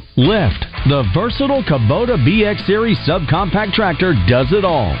 haul, lift. The versatile Kubota BX Series subcompact tractor does it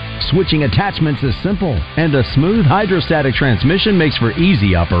all. Switching attachments is simple, and a smooth hydrostatic transmission makes for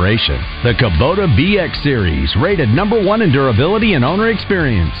easy operation. The Kubota BX Series, rated #1 in durability and owner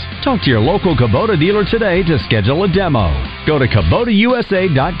experience. Talk to your local Kubota dealer today to schedule a demo. Go to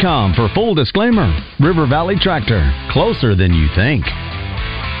KubotaUSA.com for full disclaimer. River Valley Tractor, closer than you think.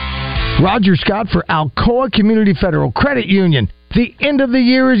 Roger Scott for Alcoa Community Federal Credit Union. The end of the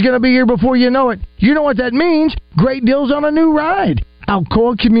year is going to be here before you know it. You know what that means? Great deals on a new ride.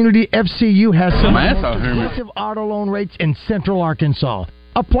 Alcoa Community FCU has some exclusive auto loan rates in Central Arkansas.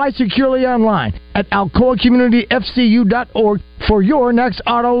 Apply securely online at alcoacommunityfcu.org for your next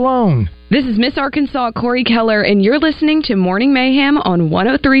auto loan. This is Miss Arkansas Corey Keller, and you're listening to Morning Mayhem on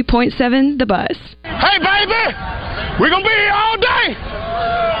 103.7 The Buzz. Hey, baby! We're going to be here all day!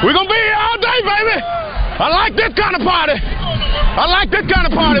 We're going to be here all day, baby! I like this kind of party! I like this kind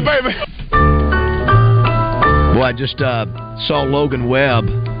of party, baby! Boy, I just saw Logan Webb.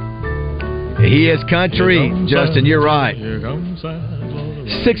 He is country. Justin, you're right.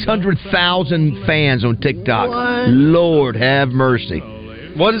 600,000 fans on TikTok. What? Lord have mercy.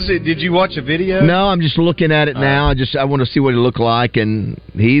 What is it? Did you watch a video? No, I'm just looking at it now. I want to see what he looked like, and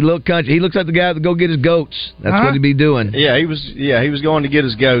he looked country. He looks like the guy that go get his goats. That's what he'd be doing. Yeah, he was going to get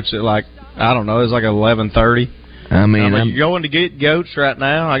his goats at like, I don't know, it was like 11:30. I mean, you're going to get goats right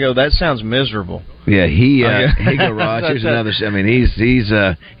now? I go, that sounds miserable. Yeah, he go Raj. Here's another. I mean, he's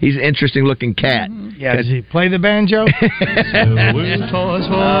an interesting looking cat. Yeah, does he play the banjo?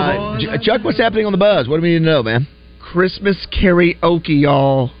 Chuck, what's happening on the Buzz? What do we need to know, man? Christmas karaoke,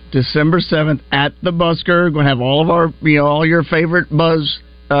 y'all. December 7th at the Busker. Going to have all of our, all your favorite Buzz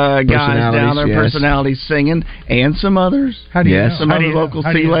guys down there, personalities singing, and some others. How do you know? Some other local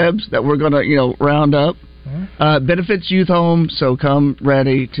celebs that we're going to round up. Benefits Youth Home, so come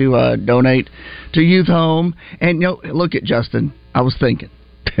ready to donate to Youth Home. And look at Justin. I was thinking,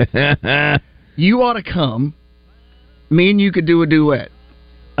 you ought to come. Me and you could do a duet.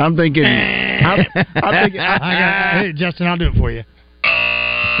 I'm thinking. Hey, Justin, I'll do it for you.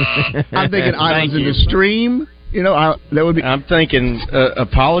 I'm thinking Islands in the Stream. That would be. I'm thinking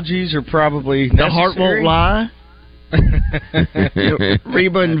apologies are probably The Heart Won't Lie.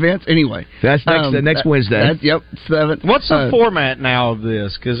 Reba and Vince. Anyway, that's next Wednesday. 7th. What's the format now of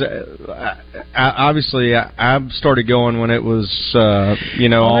this? Because obviously I've started going when it was all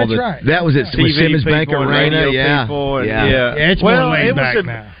the right. That was at Simmons Bank Arena. Yeah, it's more laid back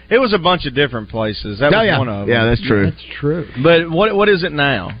now. It was a bunch of different places. That was one of them. Yeah, that's true. That's true. But what is it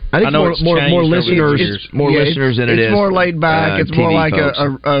now? I think know more listeners. Listeners than it is. It's more laid back. It's more like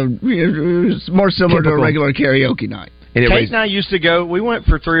it's more similar to a regular karaoke night. Kate and I used to go. We went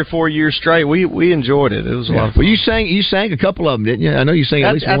for 3 or 4 years straight. We enjoyed it. It was a lot of fun. Well, you sang a couple of them, didn't you? I know you sang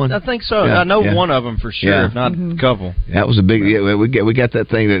at least one. I think so. Yeah, I know one of them for sure, if not a couple. That was a big. Yeah, we got that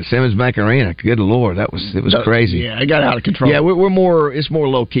thing at Simmons Bank Arena. Good Lord, it was crazy. Yeah, it got out of control. Yeah, we're more. It's more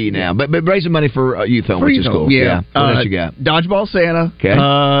low key now, but raising money for Youth Home, which is cool. Yeah. What else you got? Dodgeball Santa. Okay.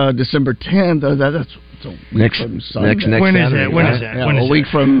 December 10th. That's. Next when Saturday, is that? When is that? A week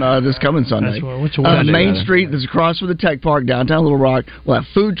from this coming Sunday. Main Street. This is across from the Tech Park, downtown Little Rock. We'll have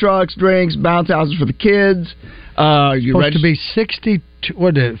food trucks, drinks, bounce houses for the kids. Supposed to be 56.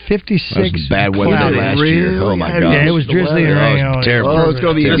 That was bad weather last year. Oh my God! Yeah, it was drizzly and rain. Terrible. Oh, it's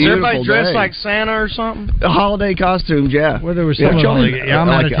going to be a beautiful everybody dressed day. like Santa or something? The holiday costumes, yeah. Well, there was some I'm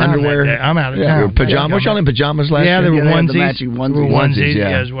out of town. Underwear. I'm out of town. Pajamas. Were y'all in pajamas last year? Yeah, there were onesies. The matching onesies. Onesies,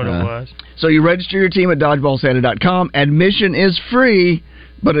 yeah, is what it was. So you register your team at dodgeballsanta.com. Admission is free,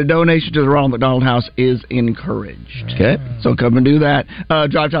 but a donation to the Ronald McDonald House is encouraged. Okay. So come and do that.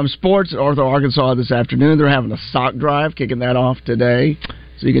 Drive Time Sports at Arthur, Arkansas this afternoon. They're having a sock drive, kicking that off today.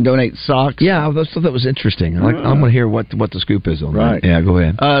 So you can donate socks. Yeah, I thought that was interesting. I'm going to hear what the scoop is on that. Yeah, go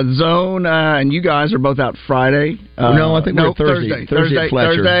ahead. Zone, and you guys are both out Friday. No, I think we're Thursday. Thursday at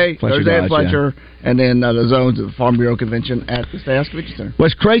Fletcher. Thursday at Fletcher. Yeah. And then the Zone's at the Farm Bureau Convention at the State House Convention Center.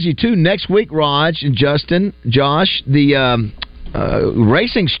 What's crazy, too, next week, Raj and Justin, Josh, the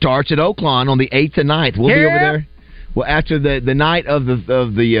racing starts at Oaklawn on the 8th and 9th. We'll be over there. Well, after the night of the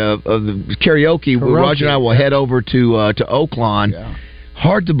karaoke, Roger and I will head over to Oaklawn. Yeah.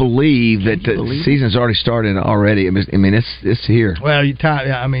 Hard to believe that the season's already started already. I mean, it's here. Well,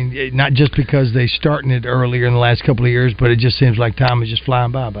 I mean, not just because they're starting it earlier in the last couple of years, but it just seems like time is just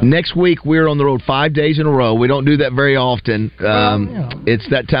flying by. Next week, we're on the road 5 days in a row. We don't do that very often. It's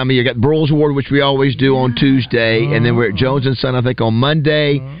that time of year. Got the Broyles Award, which we always do on Tuesday, and then we're at Jones & Son, I think, on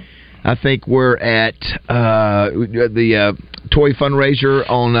Monday. I think we're at the toy fundraiser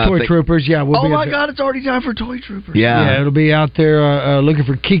on Toy Troopers. Yeah, we'll Oh be my God, it's already time for Toy Troopers. Yeah, it'll be out there looking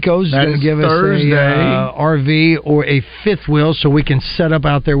for Kiko's. That Going to is give Thursday. us a RV or a fifth wheel so we can set up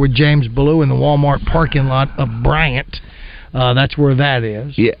out there with James Ballou in the Walmart parking lot of Bryant. That's where that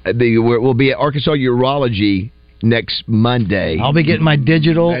is. Yeah, we'll be at Arkansas Urology next Monday. I'll be getting my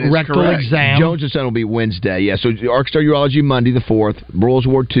digital rectal exam. Jones and Son will be Wednesday. Yeah, so Arkansas Urology Monday the 4th, Broyles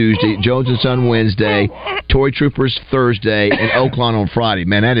Ward Tuesday, Jones and Son Wednesday, Toy Troopers Thursday, and Oaklawn on Friday.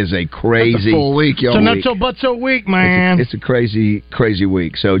 Man, that is a crazy... That's a full week, y'all. So not so but so week, man. It's a crazy, crazy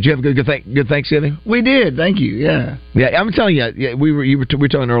week. So did you have a good Thanksgiving? We did, thank you, yeah. Yeah, I'm telling you, we were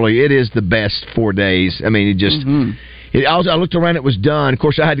talking earlier, it is the best 4 days. I mean, it just... Mm-hmm. I looked around, it was done. Of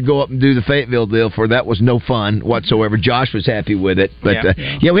course, I had to go up and do the Fayetteville deal for that. Was no fun whatsoever. Josh was happy with it. But,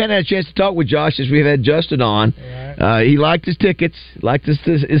 we hadn't had a chance to talk with Josh since we've had Justin on. He liked his tickets, liked his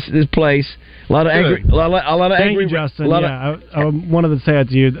place. A lot of angry. A lot of Thank angry. you, Justin. I wanted to say that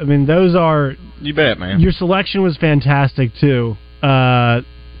to you. I mean, those are... You bet, man. Your selection was fantastic, too. I'm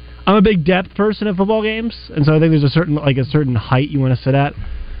a big depth person at football games, and so I think there's a certain height you want to sit at.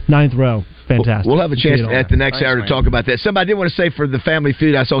 9th row. Fantastic. We'll have a chance at the next hour to talk about that. Somebody did want to say for the Family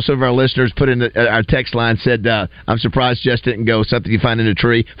Feud, I saw some of our listeners put in our text line, said, I'm surprised Just didn't go something you find in a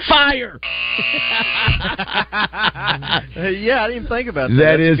tree. Fire! Yeah, I didn't think about that.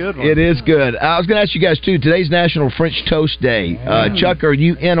 That's a good one. It is good. I was going to ask you guys, too, today's National French Toast Day. Chuck, are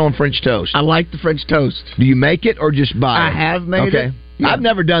you in on French toast? I like the French toast. Do you make it or just buy it? I have made it. Yeah. I've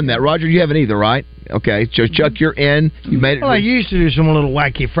never done that. Roger, you haven't either, right? Okay, so Chuck, you're in. You made it. Well, I used to do some little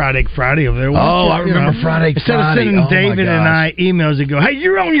wacky Friday over there. I remember Friday. Instead of sending David and I emails that go, hey,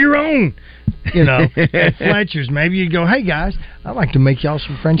 you're on your own. At Fletcher's, maybe you'd go, hey guys, I'd like to make y'all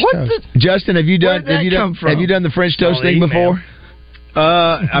some French toast. Justin, have you done the French toast thing before?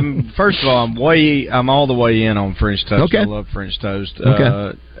 First of all, I'm all the way in on French toast. Okay. I love French toast.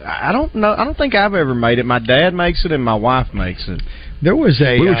 Okay. I don't know. I don't think I've ever made it. My dad makes it, and my wife makes it. We were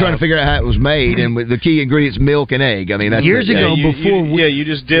trying to figure out how it was made, and with the key ingredients, milk and egg. I mean, that's you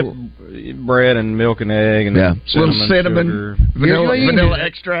just dip bread and milk and egg and little cinnamon, vanilla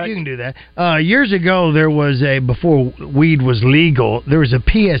extract. You can do that. Years ago, there was before weed was legal, there was a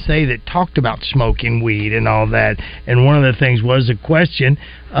PSA that talked about smoking weed and all that. And one of the things was a question.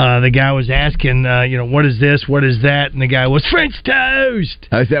 The guy was asking, what is this? What is that? And the guy was French toast.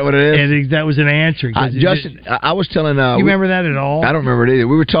 Is that what it is? And that was an answer. Justin, I was telling. You remember that at all? I don't remember it either.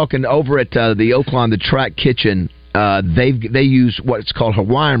 We were talking over at the Oaklawn, the Track Kitchen. They use what's called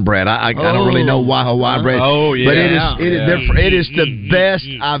Hawaiian bread. I don't really know why Hawaiian bread. Oh yeah, but it is the best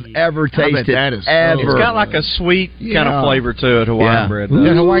I've ever tasted. Ever. It's got like a sweet kind of flavor to it. Hawaiian bread. Is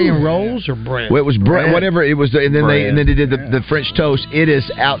that Hawaiian rolls or bread? Well, it was bread, whatever it was, and then they did the French toast. It is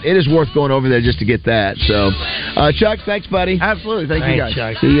out. It is worth going over there just to get that. So, Chuck, thanks, buddy. Absolutely, thank you guys.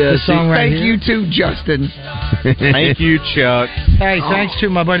 Chuck. Thank you to Justin. Thank you, Chuck. Hey, thanks to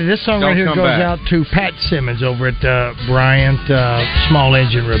my buddy. This song right here goes out to Pat Simmons over at Bryant Small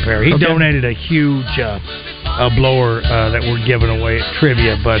Engine Repair. He donated a huge blower that we're giving away at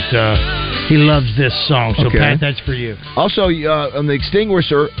trivia, but he loves this song. So, Pat, that's for you. Also, on the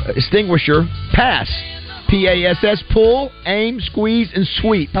extinguisher, pass. PASS, pull, aim, squeeze, and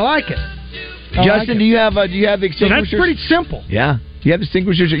sweep. I like it. Justin, do you have the extinguishers? So that's pretty simple. Yeah. Do you have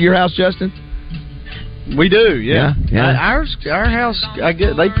extinguishers at your house, Justin? We do, yeah. Yeah. Our house,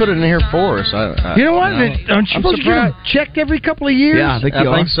 they put it in here for us. You know what? Aren't you supposed to get them checked every couple of years? Yeah, I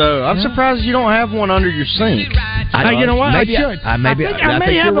think so. I'm surprised you don't have one under your sink. You know what? Maybe, I should. I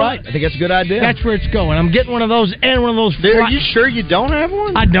think you're right. I think that's a good idea. That's where it's going. I'm getting one of those and one of those. Are you sure you don't have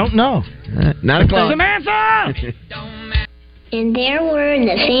one? I don't know. 9 o'clock. Samantha! And there were in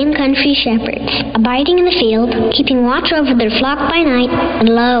the same country shepherds, abiding in the field, keeping watch over their flock by night.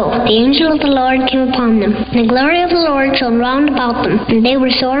 And lo, the angel of the Lord came upon them, and the glory of the Lord shone round about them, and they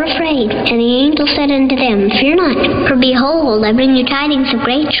were sore afraid. And the angel said unto them, Fear not, for behold, I bring you tidings of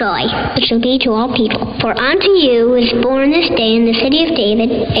great joy, which shall be to all people. For unto you is born this day in the city of David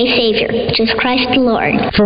a Savior, which is Christ the Lord.